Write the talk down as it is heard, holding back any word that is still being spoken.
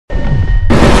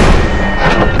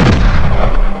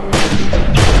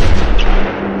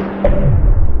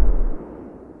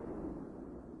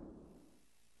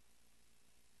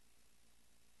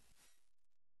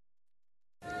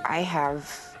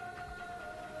have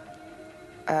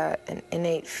an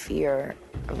innate fear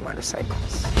of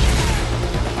motorcycles.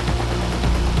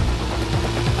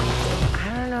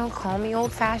 I don't know, call me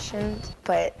old-fashioned,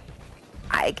 but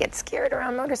I get scared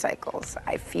around motorcycles.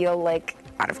 I feel like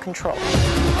out of control.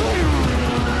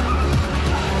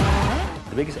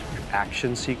 The biggest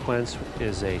action sequence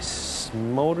is a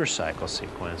motorcycle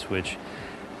sequence, which,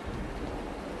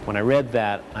 when I read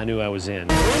that, I knew I was in.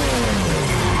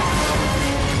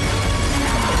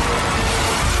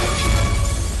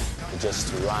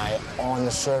 Just ride on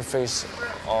the surface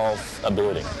of a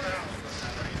building.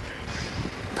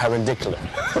 Perpendicular.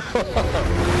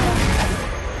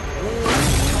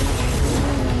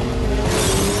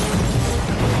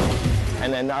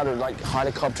 And another, like,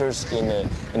 helicopters in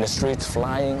the streets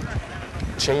flying,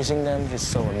 chasing them is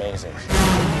so amazing.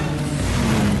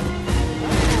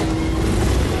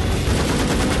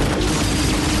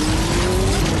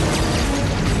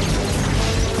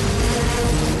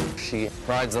 She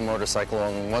rides the motorcycle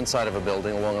along one side of a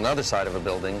building, along another side of a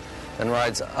building, then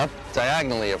rides up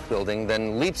diagonally a building,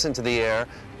 then leaps into the air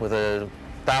with a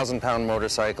 1,000-pound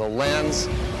motorcycle, lands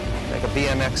like a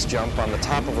BMX jump on the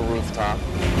top of a rooftop.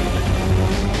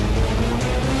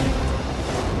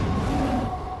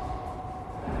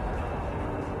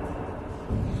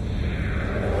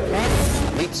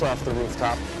 Leaps off the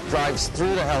rooftop, drives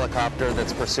through the helicopter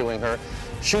that's pursuing her,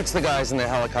 shoots the guys in the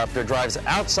helicopter, drives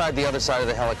outside the other side of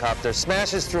the helicopter,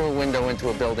 smashes through a window into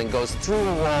a building, goes through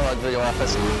a wall of the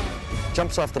office,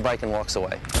 jumps off the bike and walks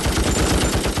away.